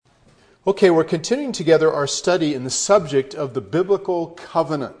Okay, we're continuing together our study in the subject of the biblical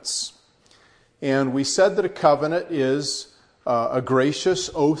covenants. And we said that a covenant is a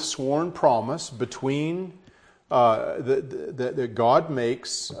gracious oath-sworn promise between that God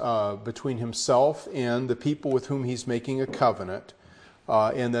makes between himself and the people with whom he's making a covenant,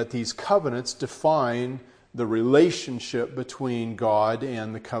 and that these covenants define the relationship between God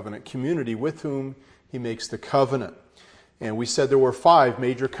and the covenant community with whom he makes the covenant. And we said there were 5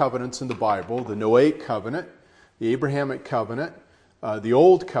 major covenants in the Bible: the Noahic covenant, the Abrahamic covenant, the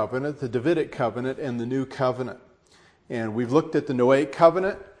Old covenant, the Davidic covenant, and the New covenant. And we've looked at the Noahic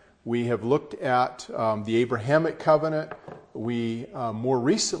covenant. We have looked at the Abrahamic covenant. We more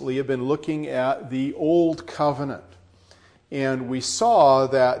recently have been looking at the Old covenant. And we saw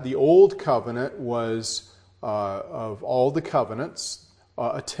that the Old covenant was, of all the covenants,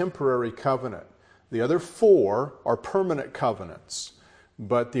 a temporary covenant. The other 4 are permanent covenants.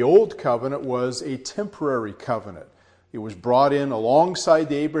 But the Old covenant was a temporary covenant. It was brought in alongside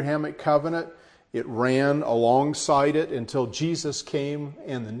the Abrahamic covenant. It ran alongside it until Jesus came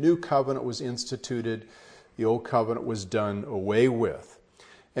and the New covenant was instituted. The Old covenant was done away with.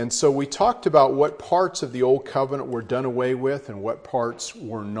 And so we talked about what parts of the Old covenant were done away with and what parts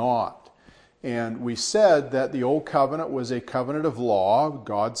were not. And we said that the Old covenant was a covenant of law.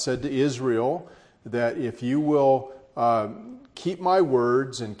 God said to Israel that if you will keep my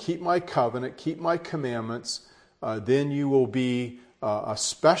words and keep my covenant, keep my commandments, then you will be a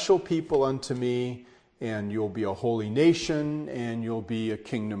special people unto me, and you'll be a holy nation, and you'll be a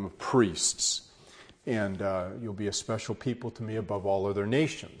kingdom of priests. And you'll be a special people to me above all other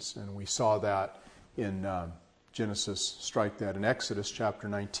nations. And we saw that in Genesis, strike that in Exodus chapter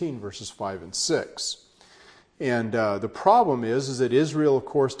 19, verses 5 and 6. And the problem is that Israel, of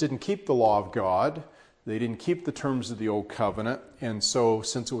course, didn't keep the law of God. They didn't keep the terms of the Old covenant. And so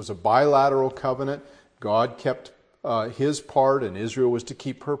since it was a bilateral covenant, God kept his part and Israel was to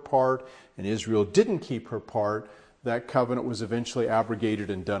keep her part, and Israel didn't keep her part. That covenant was eventually abrogated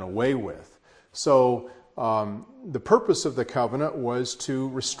and done away with. So the purpose of the covenant was to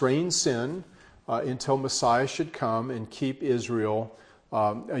restrain sin until Messiah should come and keep Israel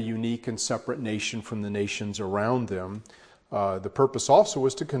a unique and separate nation from the nations around them. The purpose also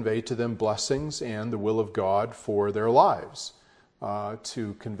was to convey to them blessings and the will of God for their lives,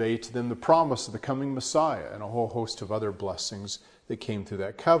 to convey to them the promise of the coming Messiah and a whole host of other blessings that came through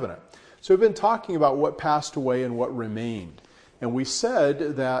that covenant. So we've been talking about what passed away and what remained. And we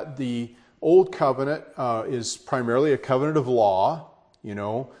said that the Old covenant is primarily a covenant of law,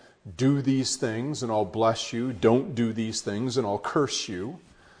 do these things and I'll bless you, don't do these things and I'll curse you,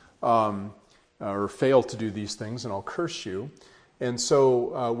 or fail to do these things and I'll curse you. And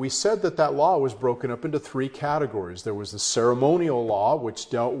so we said that law was broken up into 3 categories. There was the ceremonial law, which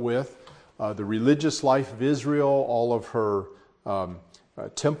dealt with the religious life of Israel, all of her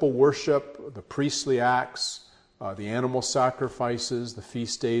temple worship, the priestly acts, the animal sacrifices, the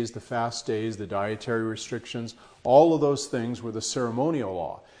feast days, the fast days, the dietary restrictions. All of those things were the ceremonial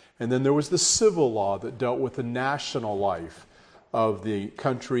law. And then there was the civil law that dealt with the national life of the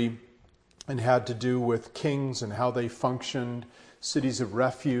country and had to do with kings and how they functioned, cities of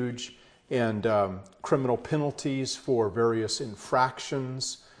refuge, and criminal penalties for various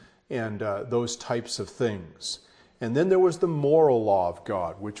infractions, and those types of things. And then there was the moral law of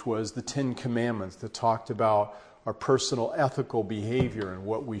God, which was the 10 Commandments that talked about our personal ethical behavior and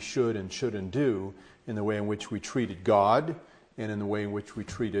what we should and shouldn't do in the way in which we treated God and in the way in which we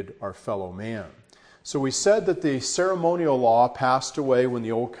treated our fellow man. So we said that the ceremonial law passed away when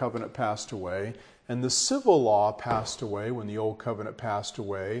the Old Covenant passed away, and the civil law passed away when the Old Covenant passed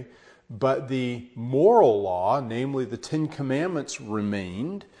away, but the moral law, namely the 10 Commandments,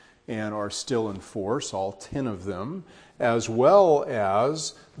 remained and are still in force, all 10 of them, as well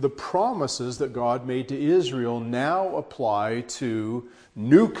as the promises that God made to Israel now apply to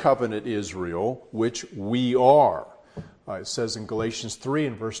New Covenant Israel, which we are. It says in Galatians 3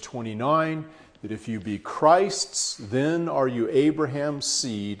 and verse 29 that if you be Christ's, then are you Abraham's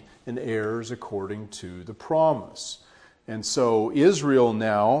seed and heirs according to the promise. And so Israel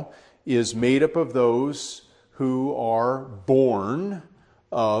now is made up of those who are born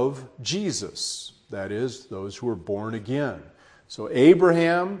of Jesus. That is, those who are born again. So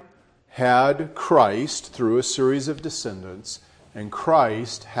Abraham had Christ through a series of descendants, and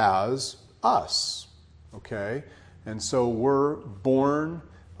Christ has us. Okay? And so we're born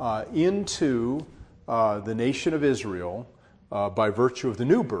into the nation of Israel by virtue of the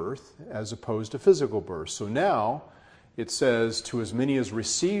new birth as opposed to physical birth. So now it says, to as many as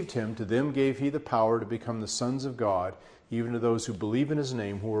received him, to them gave he the power to become the sons of God, even to those who believe in his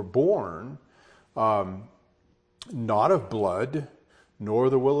name, who were born not of blood, nor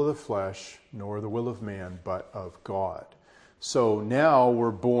the will of the flesh, nor the will of man, but of God. So now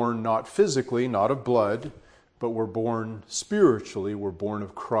we're born not physically, not of blood, but we're born spiritually, we're born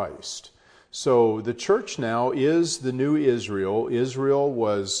of Christ. So the church now is the new Israel. Israel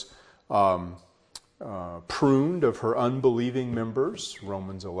was pruned of her unbelieving members,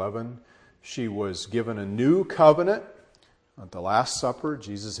 Romans 11. She was given a new covenant. At the Last Supper,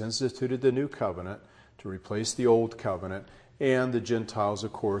 Jesus instituted the new covenant to replace the old covenant, and the Gentiles,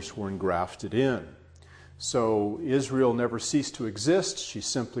 of course, were engrafted in. So Israel never ceased to exist. She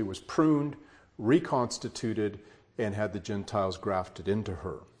simply was pruned, reconstituted, and had the Gentiles grafted into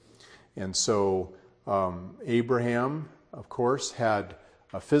her. And so Abraham, of course, had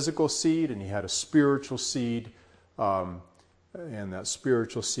a physical seed and he had a spiritual seed, and that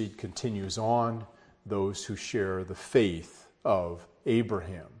spiritual seed continues on, those who share the faith of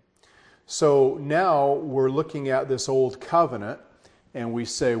Abraham. So now we're looking at this old covenant and we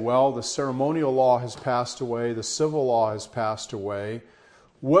say, well, the ceremonial law has passed away, the civil law has passed away.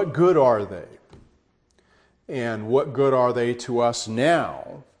 What good are they? And what good are they to us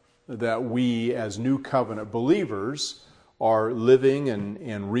now that we as new covenant believers are living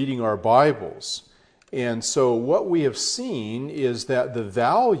and reading our Bibles? And so what we have seen is that the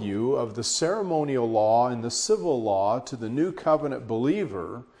value of the ceremonial law and the civil law to the new covenant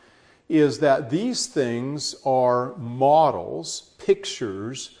believer is that these things are models,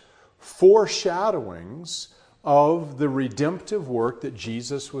 pictures, foreshadowings of the redemptive work that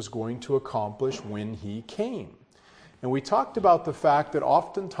Jesus was going to accomplish when he came. And we talked about the fact that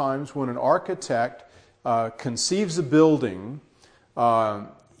oftentimes when an architect conceives a building,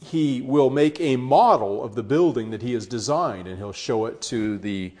 he will make a model of the building that he has designed, and he'll show it to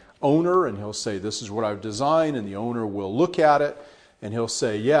the owner, and he'll say, this is what I've designed, and the owner will look at it, and he'll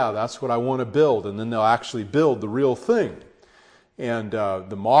say, yeah, that's what I want to build, and then they'll actually build the real thing. And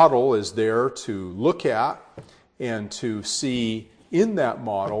the model is there to look at and to see in that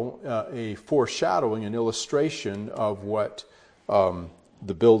model a foreshadowing, an illustration of what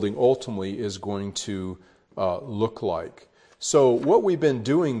the building ultimately is going to look like. So what we've been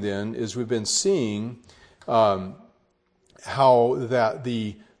doing then is we've been seeing how that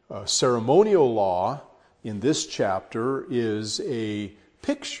the ceremonial law in this chapter is a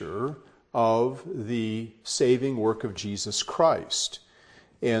picture of the saving work of Jesus Christ.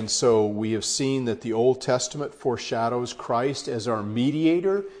 And so we have seen that the Old Testament foreshadows Christ as our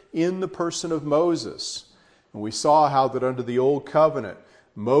mediator in the person of Moses. And we saw how that under the Old Covenant,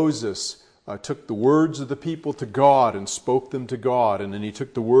 Moses took the words of the people to God and spoke them to God. And then he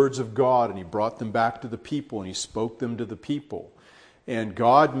took the words of God and he brought them back to the people and he spoke them to the people. And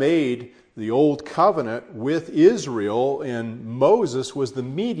God made the Old Covenant with Israel, and Moses was the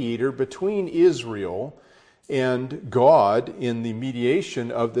mediator between Israel and God in the mediation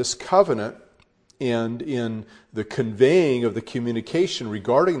of this covenant and in the conveying of the communication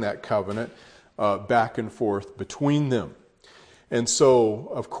regarding that covenant back and forth between them. And so,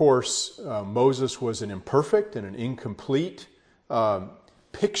 of course, Moses was an imperfect and an incomplete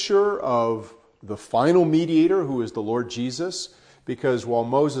picture of the final mediator, who is the Lord Jesus, because while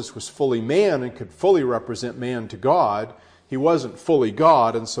Moses was fully man and could fully represent man to God, he wasn't fully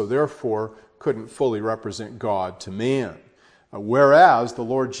God, and so therefore couldn't fully represent God to man. Whereas the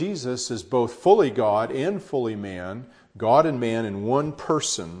Lord Jesus is both fully God and fully man, God and man in one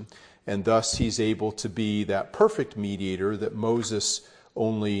person, and thus he's able to be that perfect mediator that Moses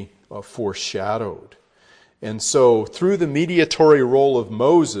only foreshadowed. And so through the mediatory role of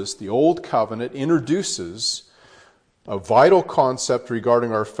Moses, the Old Covenant introduces a vital concept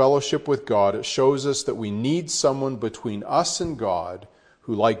regarding our fellowship with God. It shows us that we need someone between us and God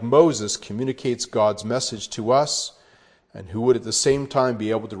who, like Moses, communicates God's message to us and who would at the same time be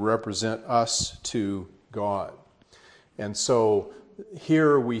able to represent us to God. And so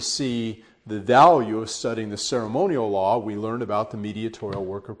here we see the value of studying the ceremonial law. We learn about the mediatorial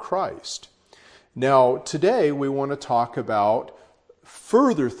work of Christ. Now, today we want to talk about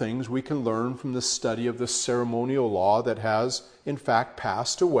further things we can learn from the study of the ceremonial law that has, in fact,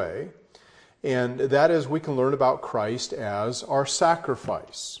 passed away. And that is, we can learn about Christ as our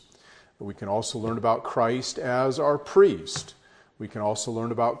sacrifice. We can also learn about Christ as our priest. We can also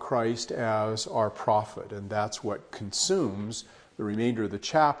learn about Christ as our prophet. And that's what consumes the remainder of the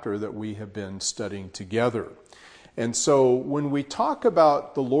chapter that we have been studying together. And so when we talk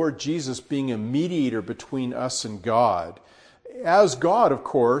about the Lord Jesus being a mediator between us and God, as God, of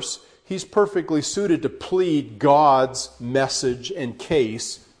course, he's perfectly suited to plead God's message and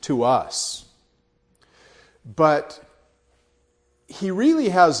case to us. But he really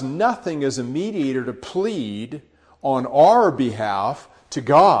has nothing as a mediator to plead on our behalf to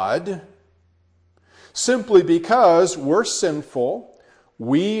God, simply because we're sinful,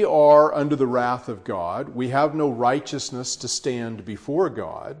 we are under the wrath of God, we have no righteousness to stand before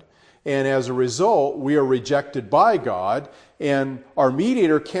God, and as a result, we are rejected by God, and our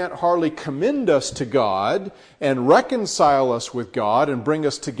mediator can't hardly commend us to God and reconcile us with God and bring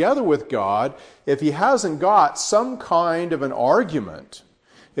us together with God if he hasn't got some kind of an argument,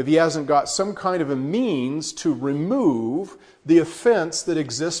 if he hasn't got some kind of a means to remove the offense that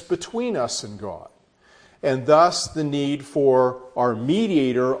exists between us and God. And thus the need for our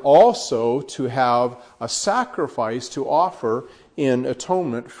mediator also to have a sacrifice to offer in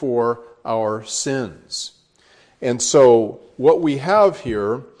atonement for our sins. And so what we have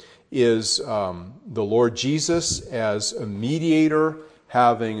here is the Lord Jesus as a mediator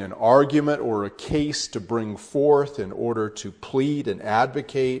having an argument or a case to bring forth in order to plead and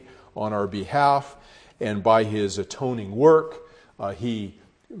advocate on our behalf. And by his atoning work, he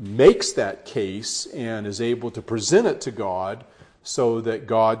makes that case and is able to present it to God so that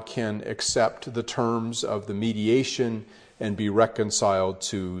God can accept the terms of the mediation and be reconciled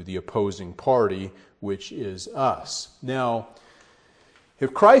to the opposing party, which is us. Now,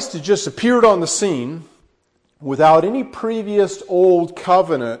 if Christ had just appeared on the scene without any previous Old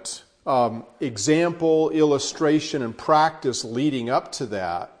Covenant example, illustration, and practice leading up to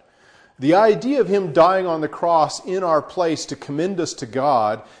that, the idea of him dying on the cross in our place to commend us to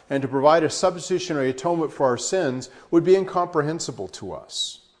God and to provide a substitutionary atonement for our sins would be incomprehensible to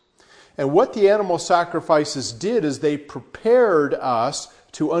us. And what the animal sacrifices did is they prepared us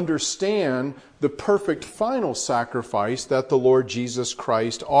to understand the perfect final sacrifice that the Lord Jesus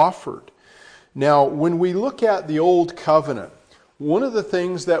Christ offered. Now, when we look at the Old Covenant, one of the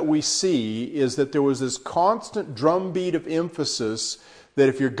things that we see is that there was this constant drumbeat of emphasis that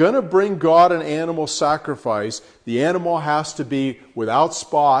if you're going to bring God an animal sacrifice, the animal has to be without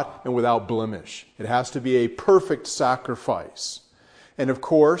spot and without blemish. It has to be a perfect sacrifice. And of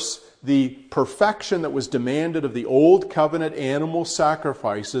course, the perfection that was demanded of the Old Covenant animal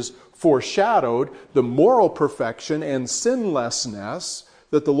sacrifices foreshadowed the moral perfection and sinlessness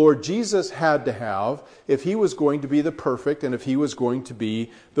that the Lord Jesus had to have if he was going to be the perfect and if he was going to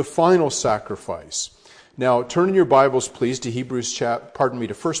be the final sacrifice. Now, turn in your Bibles, please, to 1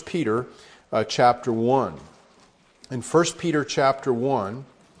 Peter chapter 1. In 1 Peter chapter 1,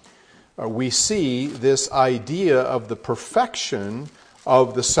 we see this idea of the perfection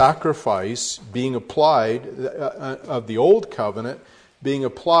of the sacrifice being applied, of the Old Covenant being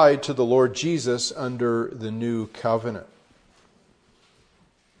applied to the Lord Jesus under the New Covenant.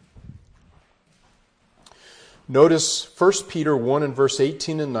 Notice 1 Peter 1 and verse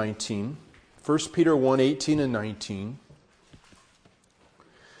 18 and 19. 1 Peter 1, 18 and 19.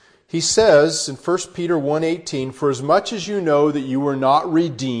 He says in 1 Peter 1, 18, "For as much as you know that you were not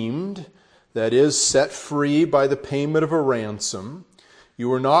redeemed, that is, set free by the payment of a ransom, you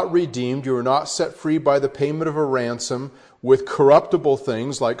were not redeemed, you were not set free by the payment of a ransom with corruptible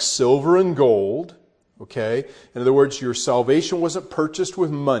things like silver and gold." Okay? In other words, your salvation wasn't purchased with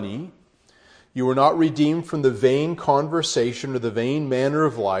money. You were not redeemed from the vain conversation or the vain manner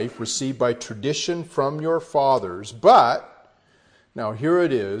of life received by tradition from your fathers. But, now here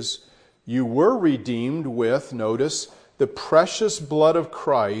it is, you were redeemed with, notice, the precious blood of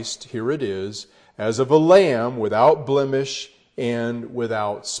Christ, here it is, as of a lamb without blemish and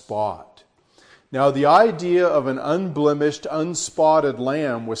without spot. Now, the idea of an unblemished, unspotted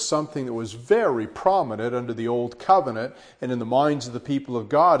lamb was something that was very prominent under the Old Covenant and in the minds of the people of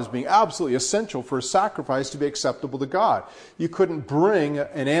God as being absolutely essential for a sacrifice to be acceptable to God. You couldn't bring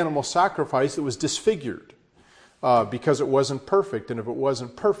an animal sacrifice that was disfigured because it wasn't perfect. And if it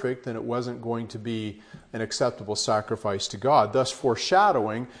wasn't perfect, then it wasn't going to be an acceptable sacrifice to God, thus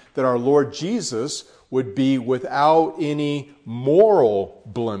foreshadowing that our Lord Jesus would be without any moral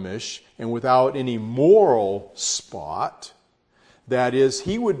blemish and without any moral spot. That is,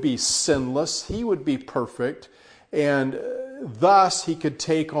 he would be sinless, he would be perfect, and thus he could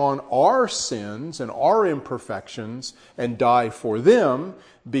take on our sins and our imperfections and die for them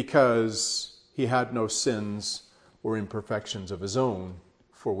because he had no sins or imperfections of his own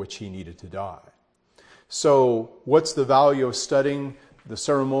for which he needed to die. So, what's the value of studying the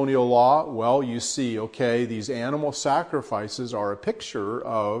ceremonial law? Well, you see, okay, these animal sacrifices are a picture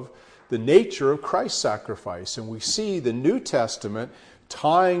of the nature of Christ's sacrifice. And we see the New Testament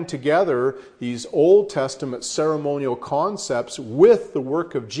tying together these Old Testament ceremonial concepts with the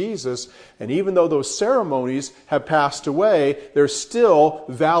work of Jesus. And even though those ceremonies have passed away, they're still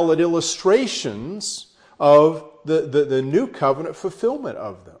valid illustrations of the new covenant fulfillment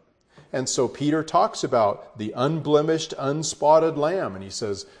of them. And so Peter talks about the unblemished, unspotted lamb, and he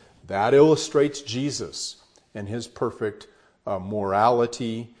says that illustrates Jesus and his perfect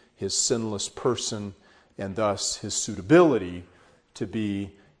morality, his sinless person, and thus his suitability to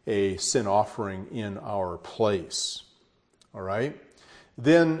be a sin offering in our place. All right?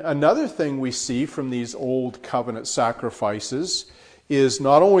 Then another thing we see from these old covenant sacrifices is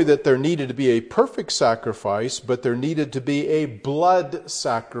not only that there needed to be a perfect sacrifice, but there needed to be a blood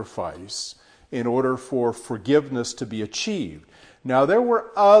sacrifice in order for forgiveness to be achieved. Now, there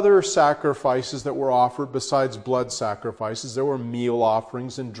were other sacrifices that were offered besides blood sacrifices. There were meal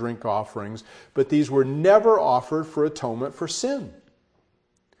offerings and drink offerings, but these were never offered for atonement for sin.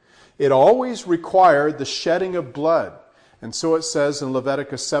 It always required the shedding of blood. And so it says in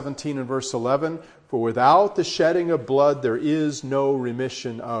Leviticus 17 and verse 11, "For without the shedding of blood there is no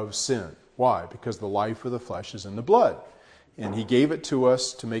remission of sin." Why? Because the life of the flesh is in the blood. And he gave it to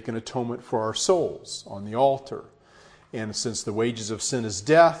us to make an atonement for our souls on the altar. And since the wages of sin is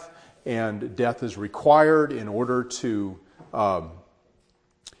death, and death is required in order to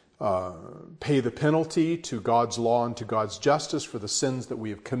pay the penalty to God's law and to God's justice for the sins that we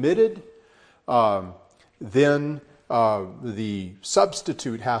have committed, then the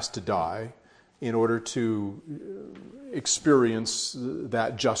substitute has to die in order to experience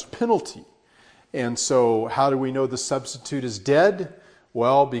that just penalty. And so how do we know the substitute is dead?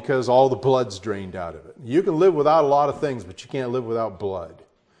 Well, because all the blood's drained out of it. You can live without a lot of things, but you can't live without blood.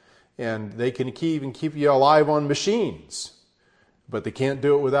 And they can even keep you alive on machines, but they can't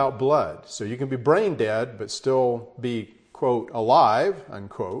do it without blood. So you can be brain dead, but still be, quote, alive,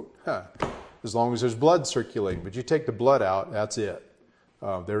 unquote, as long as there's blood circulating. But you take the blood out, that's it.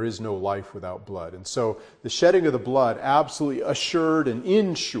 There is no life without blood. And so the shedding of the blood absolutely assured and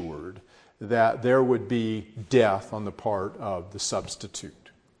ensured that there would be death on the part of the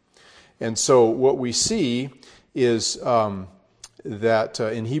substitute. And so what we see is that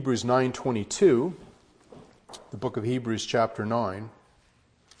in Hebrews 9:22, the book of Hebrews chapter 9,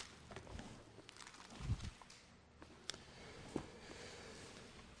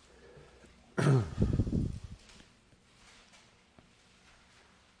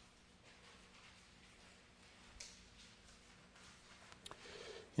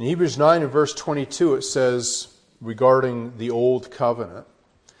 in Hebrews 9 and verse 22, it says, regarding the old covenant,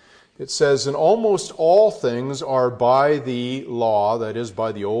 it says, "And almost all things are by the law," that is,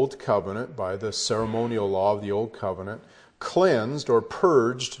 by the old covenant, by the ceremonial law of the old covenant, "cleansed or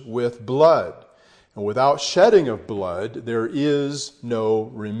purged with blood. And without shedding of blood, there is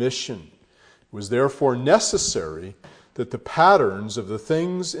no remission. It was therefore necessary that the patterns of the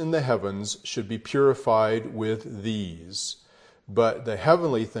things in the heavens should be purified with these, but the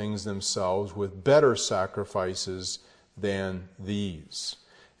heavenly things themselves with better sacrifices than these."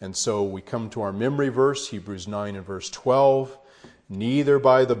 And so we come to our memory verse, Hebrews 9 and verse 12. "Neither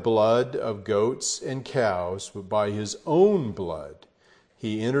by the blood of goats and cows, but by his own blood,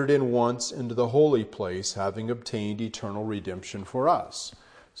 he entered in once into the holy place, having obtained eternal redemption for us."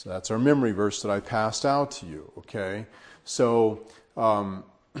 So that's our memory verse that I passed out to you, okay? So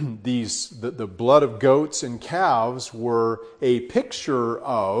the blood of goats and calves were a picture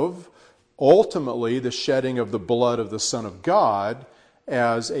of ultimately the shedding of the blood of the Son of God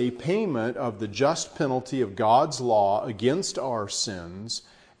as a payment of the just penalty of God's law against our sins,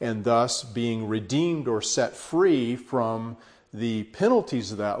 and thus being redeemed or set free from the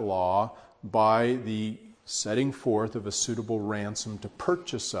penalties of that law by the setting forth of a suitable ransom to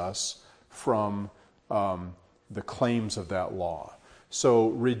purchase us from the claims of that law. So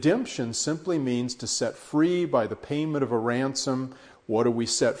redemption simply means to set free by the payment of a ransom. What are we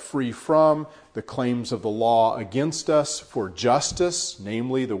set free from? The claims of the law against us for justice,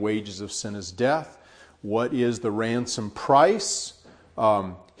 namely the wages of sin is death. What is the ransom price?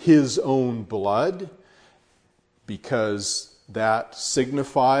 His own blood, because that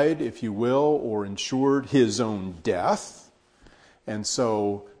signified, if you will, or ensured his own death. And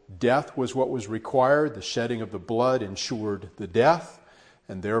so death was what was required. The shedding of the blood ensured the death.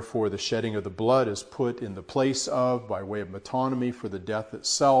 And therefore the shedding of the blood is put in the place of, by way of metonymy for the death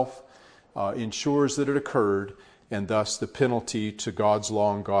itself, ensures that it occurred, and thus the penalty to God's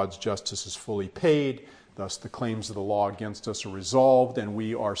law and God's justice is fully paid. Thus the claims of the law against us are resolved, and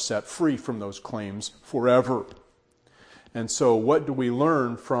we are set free from those claims forever. And so what do we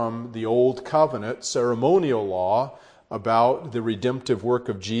learn from the Old Covenant ceremonial law about the redemptive work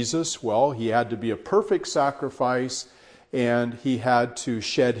of Jesus? Well, he had to be a perfect sacrifice, and he had to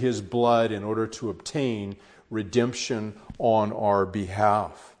shed his blood in order to obtain redemption on our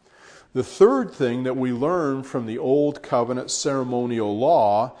behalf. The third thing that we learn from the Old Covenant ceremonial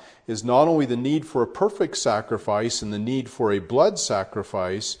law is not only the need for a perfect sacrifice and the need for a blood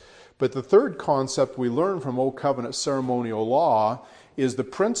sacrifice, but the third concept we learn from Old Covenant ceremonial law is the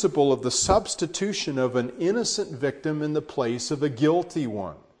principle of the substitution of an innocent victim in the place of a guilty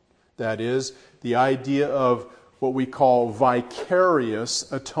one. That is, the idea of what we call vicarious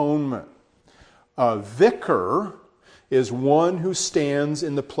atonement. A vicar is one who stands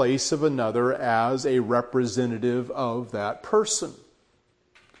in the place of another as a representative of that person.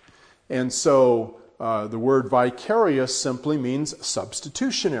 And so the word vicarious simply means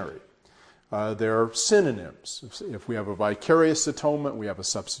substitutionary. They're synonyms. If we have a vicarious atonement, we have a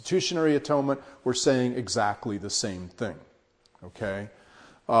substitutionary atonement, we're saying exactly the same thing. Okay?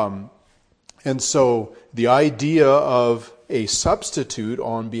 And so the idea of a substitute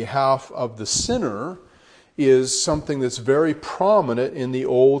on behalf of the sinner is something that's very prominent in the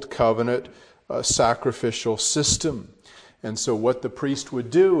Old Covenant sacrificial system. And so what the priest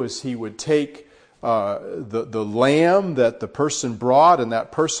would do is he would take the lamb that the person brought, and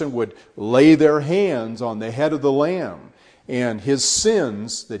that person would lay their hands on the head of the lamb. And his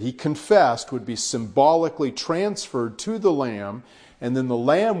sins that he confessed would be symbolically transferred to the lamb, and then the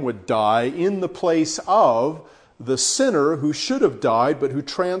lamb would die in the place of the sinner who should have died, but who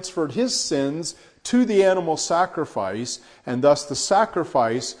transferred his sins to the animal sacrifice, and thus the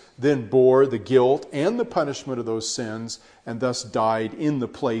sacrifice then bore the guilt and the punishment of those sins, and thus died in the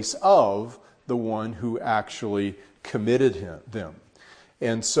place of the one who actually committed them.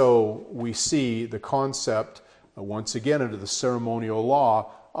 And so we see the concept, once again under the ceremonial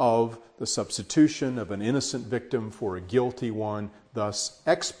law, of the substitution of an innocent victim for a guilty one, thus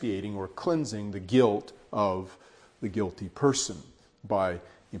expiating or cleansing the guilt of the guilty person by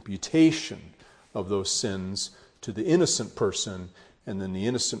imputation of those sins to the innocent person, and then the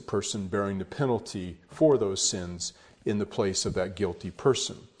innocent person bearing the penalty for those sins in the place of that guilty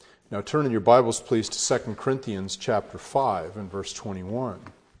person. Now turn in your Bibles, please, to 2 Corinthians chapter 5 and verse 21.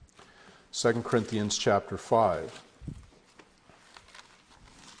 2 Corinthians chapter 5.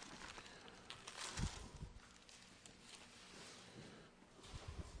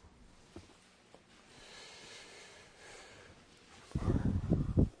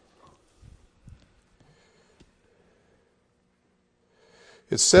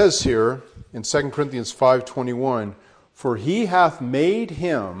 It says here in 2 Corinthians 5:21, "For he hath made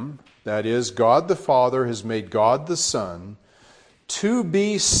him," that is, God the Father has made God the Son, "to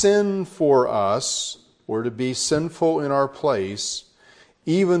be sin for us," or to be sinful in our place,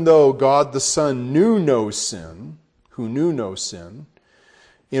 "even though God the Son knew no sin," who knew no sin,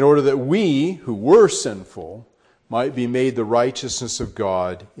 "in order that we, who were sinful, might be made the righteousness of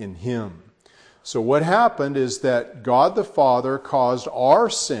God in him." So what happened is that God the Father caused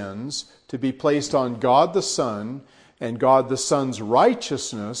our sins to be placed on God the Son, and God the Son's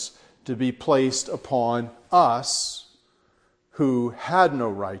righteousness to be placed upon us who had no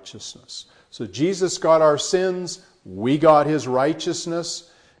righteousness. So Jesus got our sins, we got his righteousness,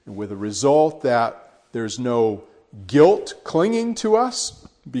 and with the result that there's no guilt clinging to us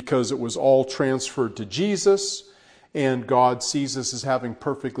because it was all transferred to Jesus. And God sees us as having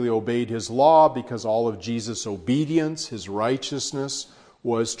perfectly obeyed his law because all of Jesus' obedience, his righteousness,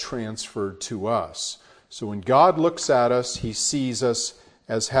 was transferred to us. So when God looks at us, he sees us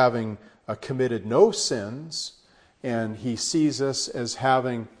as having committed no sins, and he sees us as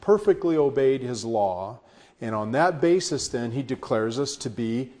having perfectly obeyed his law. And on that basis, then, he declares us to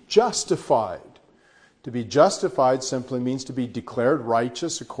be justified. To be justified simply means to be declared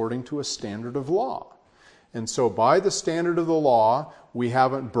righteous according to a standard of law. And so by the standard of the law, we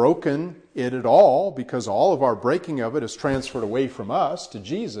haven't broken it at all, because all of our breaking of it is transferred away from us to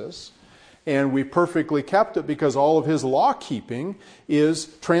Jesus. And we perfectly kept it because all of his law keeping is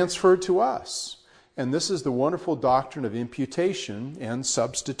transferred to us. And this is the wonderful doctrine of imputation and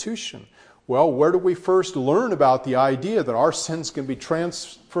substitution. Well, where do we first learn about the idea that our sins can be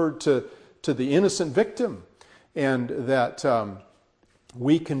transferred to the innocent victim, and that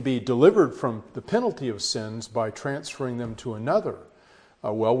we can be delivered from the penalty of sins by transferring them to another?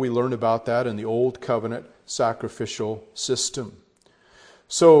 Well, we learn about that in the Old Covenant sacrificial system.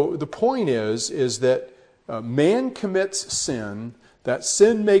 So the point is that man commits sin, that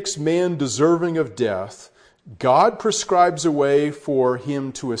sin makes man deserving of death. God prescribes a way for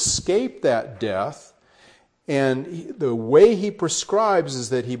him to escape that death, and the way he prescribes is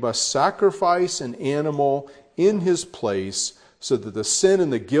that he must sacrifice an animal in his place, so that the sin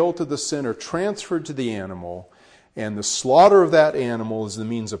and the guilt of the sin are transferred to the animal, and the slaughter of that animal is the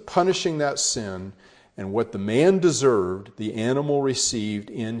means of punishing that sin, And what the man deserved, the animal received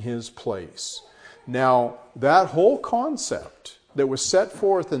in his place. Now, that whole concept that was set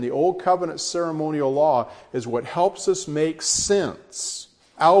forth in the Old Covenant ceremonial law is what helps us make sense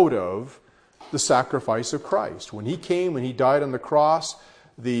out of the sacrifice of Christ. When he came and he died on the cross,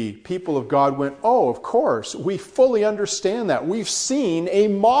 the people of God went, oh, of course, we fully understand that. We've seen a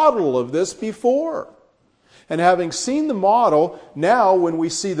model of this before. And having seen the model, now when we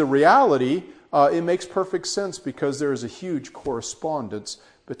see the reality, it makes perfect sense because there is a huge correspondence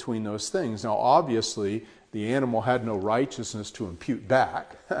between those things. Now, obviously, the animal had no righteousness to impute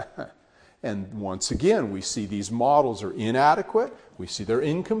back. And once again, we see these models are inadequate. We see they're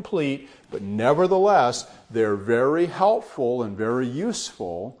incomplete. But nevertheless, they're very helpful and very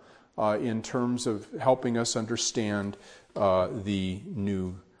useful in terms of helping us understand the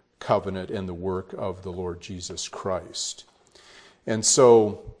new covenant and the work of the Lord Jesus Christ. And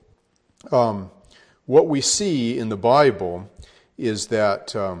so, what we see in the Bible is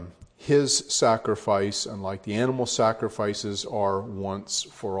that his sacrifice, unlike the animal sacrifices, are once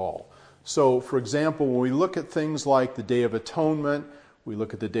for all. So, for example, when we look at things like the Day of Atonement, we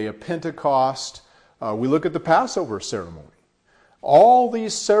look at the Day of Pentecost, we look at the Passover ceremony. All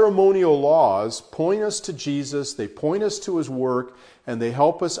these ceremonial laws point us to Jesus, they point us to his work, and they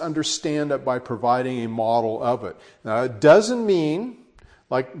help us understand it by providing a model of it. Now, it doesn't mean,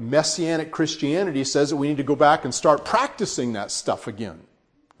 like Messianic Christianity says, that we need to go back and start practicing that stuff again.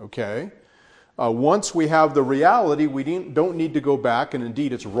 Okay? Once we have the reality, we don't need to go back, and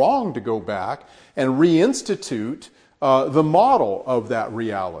indeed it's wrong to go back and reinstitute the model of that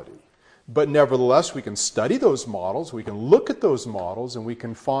reality. But nevertheless, we can study those models, we can look at those models, and we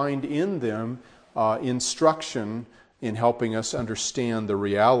can find in them instruction in helping us understand the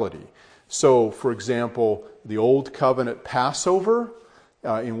reality. So, for example, the Old Covenant Passover,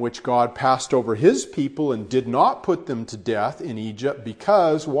 in which God passed over his people and did not put them to death in Egypt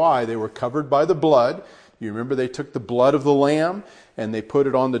because, why? They were covered by the blood. You remember they took the blood of the lamb and they put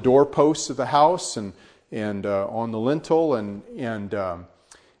it on the doorposts of the house and on the lintel and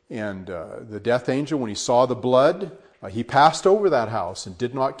the death angel, when he saw the blood, he passed over that house and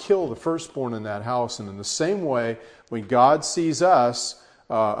did not kill the firstborn in that house. And in the same way, when God sees us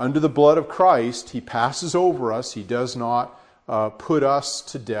under the blood of Christ, he passes over us. He does not put us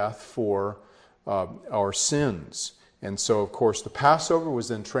to death for our sins. And so, of course, the Passover was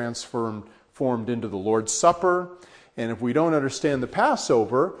then transformed into the Lord's Supper. And if we don't understand the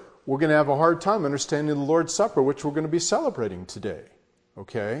Passover, we're going to have a hard time understanding the Lord's Supper, which we're going to be celebrating today.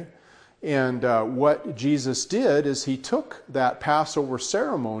 Okay? And what Jesus did is he took that Passover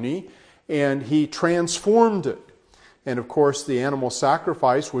ceremony and he transformed it. And of course, the animal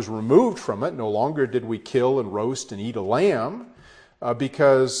sacrifice was removed from it. No longer did we kill and roast and eat a lamb,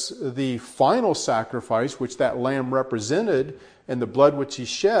 because the final sacrifice, which that lamb represented, and the blood which he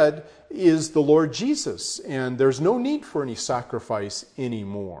shed, is the Lord Jesus. And there's no need for any sacrifice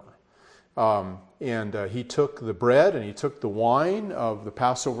anymore. He took the bread and he took the wine of the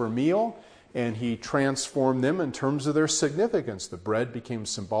Passover meal, and he transformed them in terms of their significance. The bread became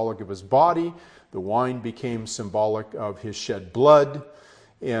symbolic of his body. The wine became symbolic of his shed blood.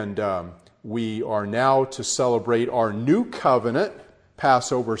 And we are now to celebrate our new covenant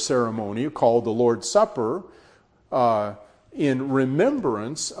Passover ceremony called the Lord's Supper in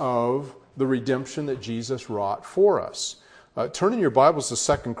remembrance of the redemption that Jesus wrought for us. Turn in your Bibles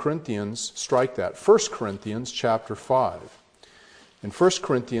to 2 Corinthians, strike that, 1 Corinthians chapter 5. In 1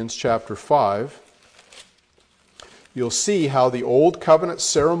 Corinthians chapter 5, you'll see how the Old Covenant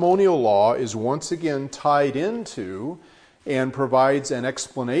ceremonial law is once again tied into and provides an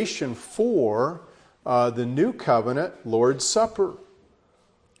explanation for the New Covenant Lord's Supper.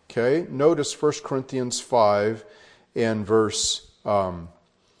 Okay, notice 1 Corinthians 5 and verse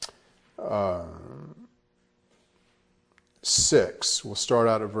 6. We'll start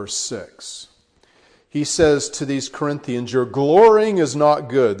out at verse 6. He says to these Corinthians, your glorying is not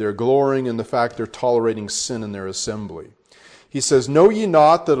good. They're glorying in the fact they're tolerating sin in their assembly. He says, know ye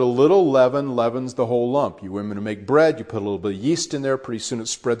not that a little leaven leavens the whole lump? You women who make bread, you put a little bit of yeast in there, pretty soon it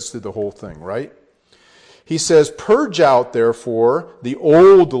spreads through the whole thing, right? He says, purge out, therefore, the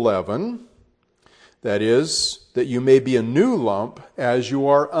old leaven, that is, that you may be a new lump as you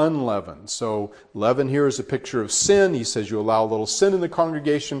are unleavened. So leaven here is a picture of sin. He says you allow a little sin in the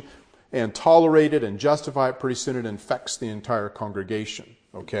congregation and tolerate it and justify it, pretty soon it infects the entire congregation.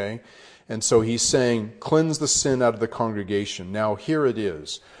 Okay? And so he's saying, cleanse the sin out of the congregation. Now here it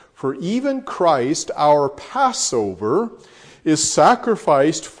is. For even Christ, our Passover, is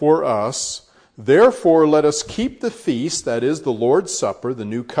sacrificed for us. Therefore let us keep the feast, that is the Lord's Supper, the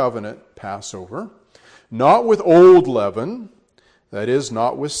new covenant Passover, not with old leaven, that is,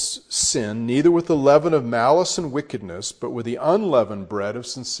 not with sin, neither with the leaven of malice and wickedness, but with the unleavened bread of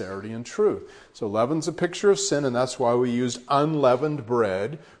sincerity and truth. So leaven's a picture of sin, and that's why we use unleavened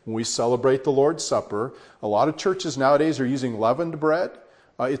bread when we celebrate the Lord's Supper. A lot of churches nowadays are using leavened bread.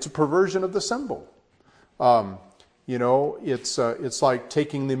 It's a perversion of the symbol. It's like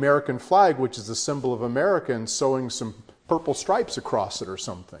taking the American flag, which is the symbol of America, and sewing some purple stripes across it or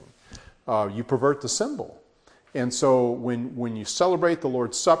something. You pervert the symbol. And so when you celebrate the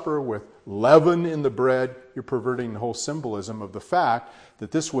Lord's Supper with leaven in the bread, you're perverting the whole symbolism of the fact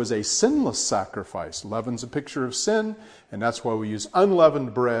that this was a sinless sacrifice. Leaven's a picture of sin, and that's why we use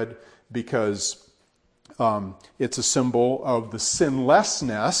unleavened bread, because it's a symbol of the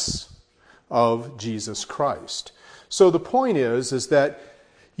sinlessness of Jesus Christ. So the point is that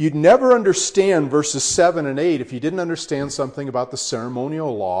you'd never understand verses 7 and 8 if you didn't understand something about the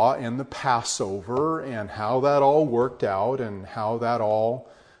ceremonial law and the Passover and how that all worked out and how that all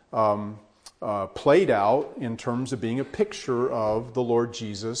played out in terms of being a picture of the Lord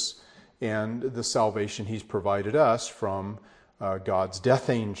Jesus and the salvation He's provided us from God's death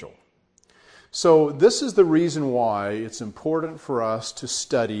angel. So this is the reason why it's important for us to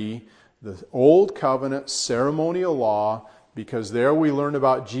study the Old Covenant ceremonial law, because there we learn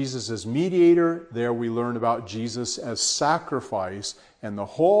about Jesus as mediator, there we learn about Jesus as sacrifice, and the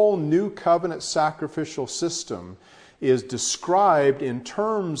whole New Covenant sacrificial system is described in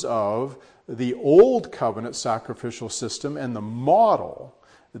terms of the Old Covenant sacrificial system and the model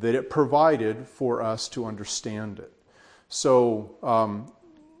that it provided for us to understand it. So,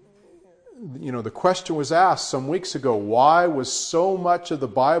 the question was asked some weeks ago, why was so much of the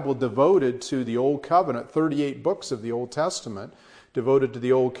Bible devoted to the Old Covenant, 38 books of the Old Testament devoted to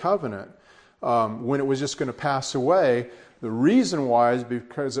the Old Covenant, when it was just going to pass away? The reason why is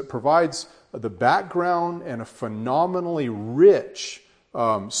because it provides the background and a phenomenally rich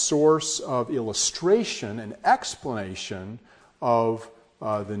source of illustration and explanation of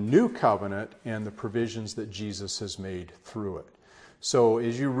the New Covenant and the provisions that Jesus has made through it. So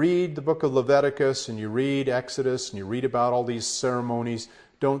as you read the book of Leviticus and you read Exodus and you read about all these ceremonies,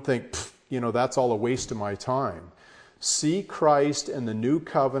 don't think, that's all a waste of my time. See Christ and the New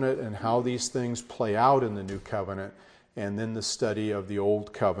Covenant and how these things play out in the New Covenant, and then the study of the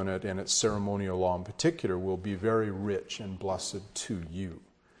Old Covenant and its ceremonial law in particular will be very rich and blessed to you.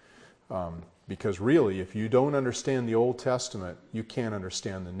 Because really, if you don't understand the Old Testament, you can't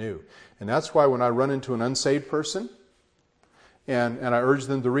understand the New. And that's why when I run into an unsaved person, and I urge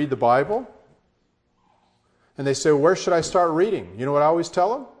them to read the Bible, and they say, well, where should I start reading? You know what I always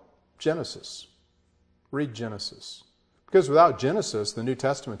tell them? Genesis. Read Genesis. Because without Genesis, the New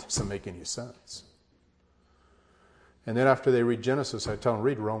Testament doesn't make any sense. And then after they read Genesis, I tell them,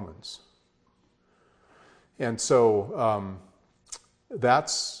 read Romans. And so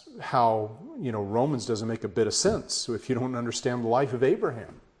that's how, Romans doesn't make a bit of sense if you don't understand the life of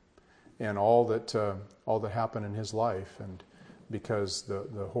Abraham and all that happened in his life, and because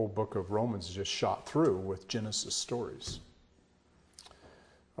the whole book of Romans is just shot through with Genesis stories.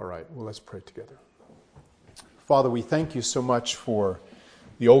 All right, well, let's pray together. Father, we thank you so much for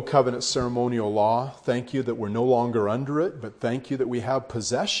the Old Covenant ceremonial law. Thank you that we're no longer under it, but thank you that we have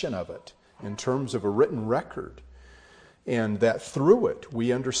possession of it in terms of a written record, and that through it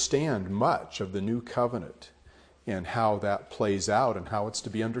we understand much of the New Covenant and how that plays out and how it's to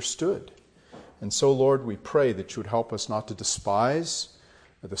be understood. And so, Lord, we pray that you would help us not to despise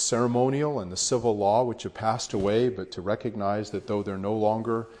the ceremonial and the civil law which have passed away, but to recognize that though they're no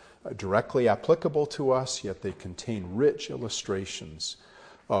longer directly applicable to us, yet they contain rich illustrations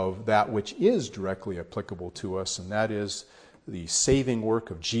of that which is directly applicable to us, and that is the saving work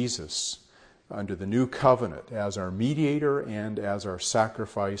of Jesus under the new covenant as our mediator and as our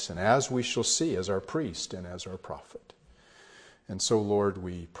sacrifice, and as we shall see, as our priest and as our prophet. And so, Lord,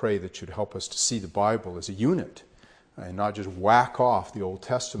 we pray that you'd help us to see the Bible as a unit and not just whack off the Old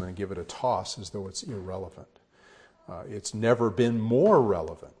Testament and give it a toss as though it's irrelevant. It's never been more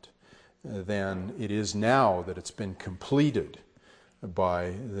relevant than it is now that it's been completed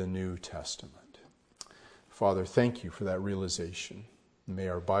by the New Testament. Father, thank you for that realization. May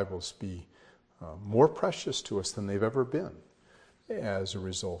our Bibles be more precious to us than they've ever been as a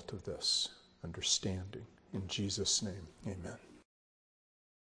result of this understanding. In Jesus' name, amen.